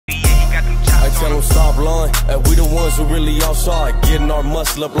don't stop lying. And we the ones who really outside, getting our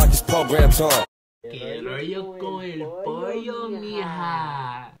muscle up like it's program time. ¿Qué rollo con el pollo,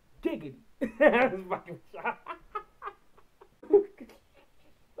 mija? Giggity.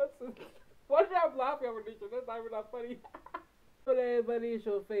 Why did I laugh over this? That's not even that funny. But everybody, it's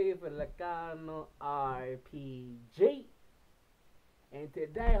your favorite Lacano RPG. And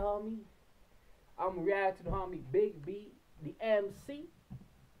today, homie, I'm reacting to homie Big B, the MC,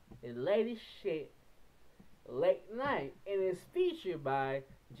 his latest shit, Late Night, and it's featured by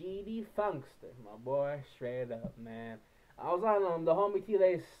GD Funkster, my boy, straight up, man. I was on the homie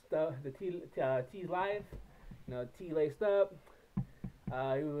T-Lace stuff, the T's Live, you know, T-Laced up.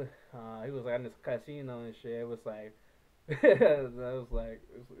 He was like on this casino and shit. It was like, it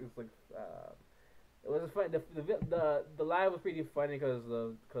was fun. The live was pretty funny because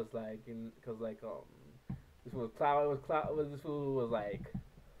this fool was like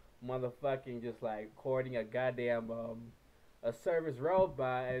motherfucking just like courting a goddamn a service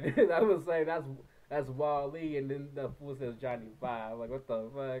robot, and I was like that's Wally, and then the fool says Johnny Five. Like, what the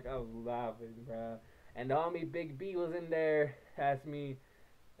fuck? I was laughing, bro. And the homie Big B was in there, asked me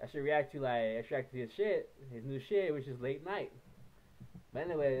I should react to his shit, his new shit, which is Late Night. But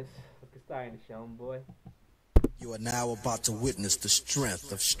anyways, let's get started in the show, boy. You are now about to witness the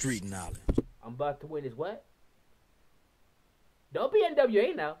strength of street knowledge. I'm about to witness what? Don't be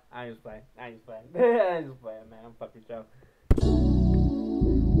NWA now. I ain't just playing. I ain't just playing, man. I'm fucking with y'all.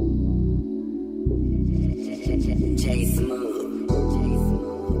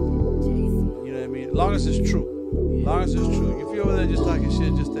 You know what I mean? As long as it's true. As long as it's true. If you're over there just talking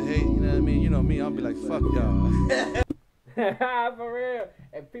shit just to hate, you know what I mean? You know me, I'll be like, fuck y'all. For real.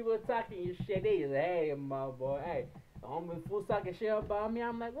 If people are talking your shit, they just, hey, my boy, hey, homie, fool talking shit about me,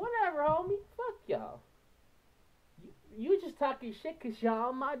 I'm like, whatever, homie, fuck y'all. You just talking shit because y'all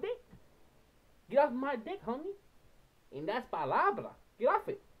on my dick. Get off my dick, homie. And that's palabra. Get off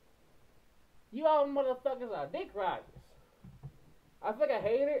it. You all motherfuckers are dick riders. I think a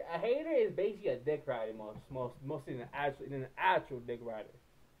hater is basically a dick rider mostly in an actual dick rider.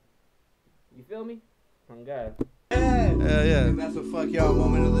 You feel me? Oh God. Yeah. That's a fuck y'all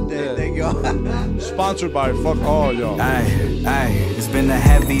moment of the day. Yeah. Thank y'all. Sponsored by Fuck All Y'all. Hey, it's been a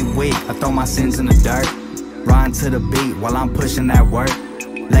heavy week. I throw my sins in the dirt. Riding to the beat while I'm pushing that work.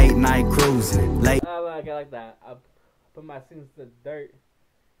 Late night cruising. I like that. I put my sins in the dirt.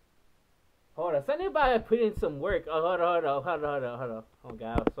 Hold on, somebody put in some work. Oh, hold on. Oh God,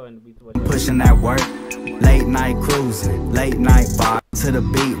 I was throwing the beat too much. Pushing that work. Late night cruising. Late night vibe to the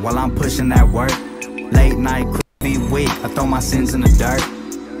beat while I'm pushing that work. Late night cruising week. I throw my sins in the dirt.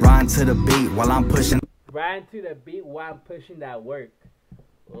 Riding to the beat while I'm pushing. Riding to the beat while I'm pushing that work.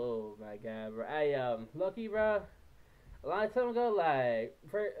 Oh my God, bro. Lucky, bro. A long time ago, like,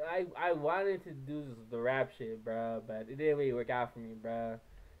 I wanted to do the rap shit, bro, but it didn't really work out for me, bro.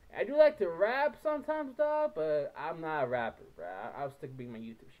 I do like to rap sometimes, though, but I'm not a rapper, bro. I'll stick being my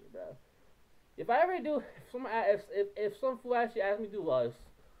YouTube shit, bro. If I ever do, if some fool actually asks me to do a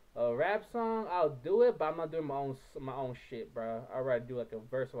rap song, I'll do it, but I'm not doing my own shit, bro. I'd rather do like a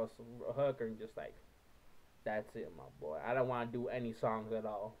verse or a hook and just like, that's it, my boy. I don't want to do any songs at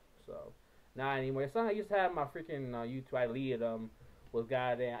all, so not anymore. The song I used to have on my freaking YouTube, I lead was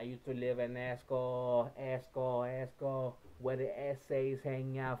goddamn. I used to live in Asco, where the essays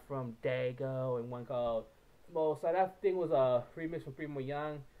hang out from Dago, and one called Small. So that thing was a remix from Primo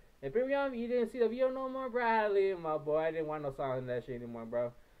Young. And Primo Young, you didn't see the video no more, bro. I had to leave, my boy. I didn't want no songs in that shit anymore,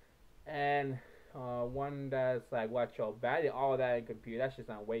 bro. And one that's like Watch Your Back. I did all that in computer. That shit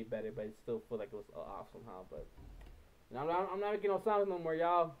sound way better, but it still feel like it was off somehow. But you know, I'm not making no songs no more,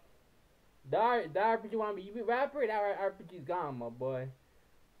 y'all. The RPG want to be a rapper, that RPG's gone, my boy.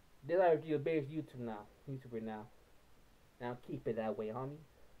 This RPG is based YouTuber now. Now keep it that way, homie.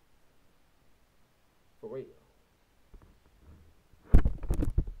 For real.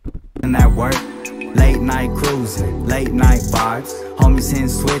 And that work. Late night cruising, late night vibes. Homies hitting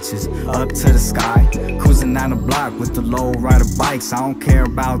switches up to the sky. Cruising down the block with the low rider bikes. I don't care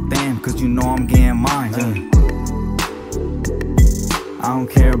about them, cause you know I'm getting mine. I don't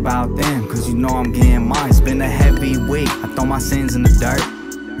care about them, cause you know I'm getting mine. It's been a heavy week, I throw my sins in the dirt.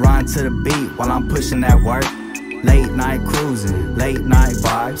 Riding to the beat while I'm pushing that work. Late night cruising, late night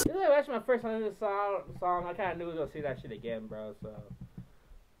vibes. You know, that's my first time in this song. I kinda knew I was gonna see that shit again, bro, so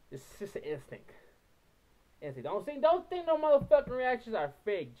it's just an instinct. Don't think no motherfucking reactions are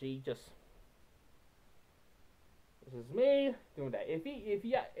fake, G. This is me doing that.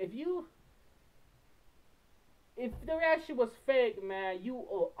 If the reaction was fake, man, you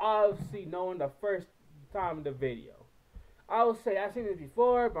will obviously know in the first time in the video. I will say I've seen this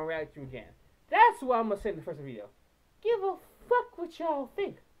before, but I'm reacting again. That's what I'm gonna say in the first video. Give a fuck what y'all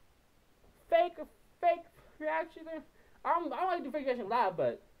think. Fake reaction. I don't like to fake reaction live,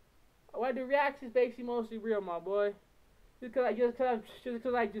 but when I do reactions, basically mostly real, my boy. Just cause I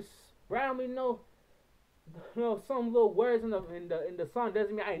just randomly know some little words in the song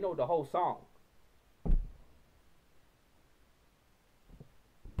doesn't mean I know the whole song.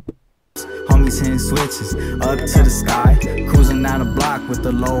 Homies hitting switches up to the sky, cruising down the block with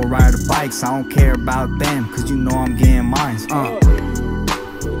the low rider bikes. I don't care about them, cause you know I'm getting mines.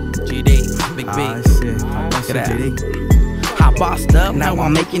 GD, Big B. Shit. GD. I bossed up, now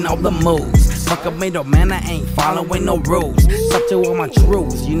I'm making all the moves. Fuck a middleman, I ain't following no rules. Stuck to all my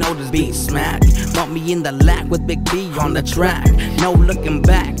truths, you know this beat smack. Bump me in the lap with Big B on the track. No looking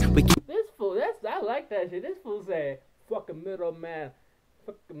back. This fool, I like that shit. This fool said, fuck a middleman.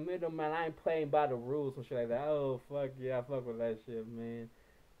 Fuck the middleman, I ain't playing by the rules and shit like that. Oh, fuck yeah, I fuck with that shit, man.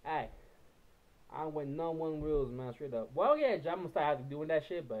 Hey, I don't with no one rules, man, straight up. Well, yeah, I'm gonna start doing that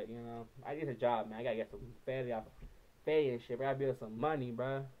shit, but, you know, I get a job, man. I gotta get some fatty and shit, bro. I gotta build some money,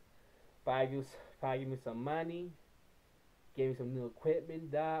 bro. Probably give me some money. Give me some new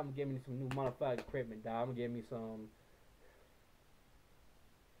equipment, dog. I'm gonna give me some new motherfucking equipment, dog. I'm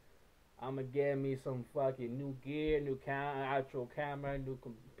gonna give me some fucking new gear, new actual camera, new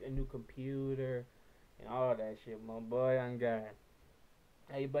computer, and all that shit, my boy. I'm God.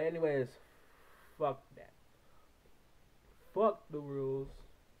 Hey, but anyways, fuck that. Fuck the rules.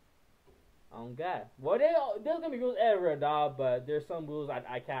 On God. Well, there's gonna be rules everywhere, dog. But there's some rules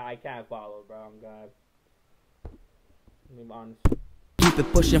I can't follow, bro. On God. Let me be honest. Keep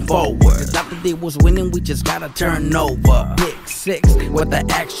it pushing forward. Cause after they was winning, we just gotta turn over. Big 6 with the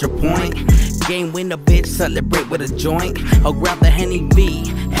extra point. Game winner, bitch, celebrate with a joint. Or grab the Henny V,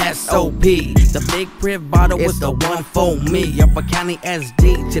 SOP. The big priv bottle was the one for me. Upper County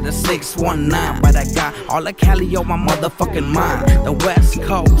SD to the 619. But I got all the Cali on my motherfucking mind. The West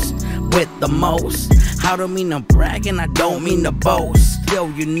Coast with the most. I don't mean to brag and I don't mean to boast. Still,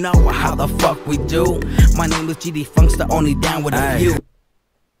 you know how the fuck we do. My name is GD Funkster, only down with a few. What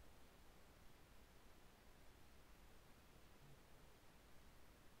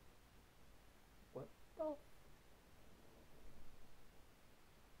the?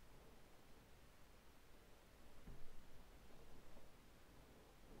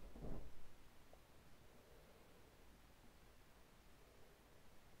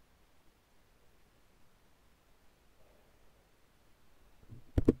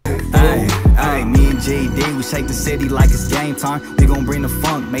 Hey, me and JD, we shake the city like it's game time. We gon' bring the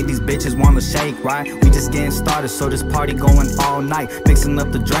funk, make these bitches wanna shake, right? We just getting started, so this party going all night. Mixing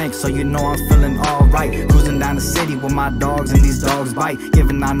up the drink, so you know I'm feeling alright. Cruising down the city with my dogs, and these dogs bite.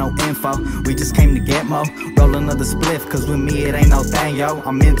 Giving out no info, we just came to get mo. Roll another spliff, cause with me it ain't no thing, yo.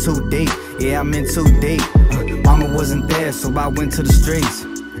 I'm in too deep, yeah, I'm in too deep. Mama wasn't there, so I went to the streets.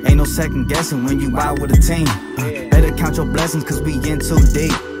 Ain't no second guessing when you out with a team. Better count your blessings, cause we in too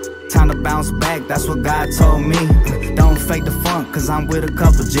deep. Time to bounce back, that's what God told me. Don't fake the funk, cause I'm with a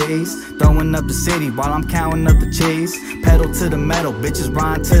couple G's. Throwing up the city while I'm counting up the cheese. Pedal to the metal, bitches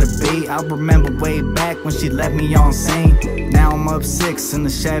rhyme to the beat. I remember way back when she left me on scene. Now I'm up 6 in the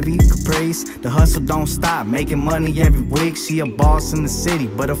Chevy Caprice. The hustle don't stop, making money every week. She a boss in the city,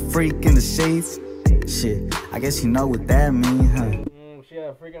 but a freak in the sheets. Shit, I guess you know what that mean, huh? She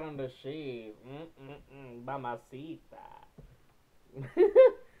a freak on the sheets. By my seat.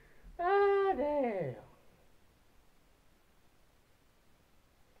 Ah, damn.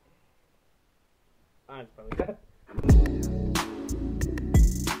 I'm probably that.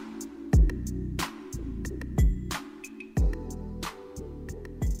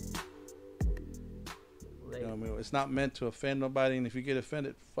 You know what I mean? It's not meant to offend nobody, and if you get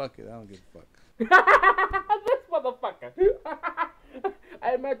offended, fuck it. I don't give a fuck. This motherfucker.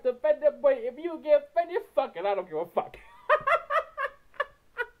 I meant to offend that boy. If you get offended, fuck it. I don't give a fuck.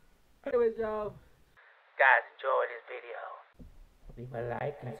 Anyways, y'all. Guys, enjoy this video. Leave a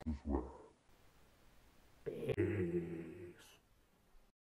like and subscribe.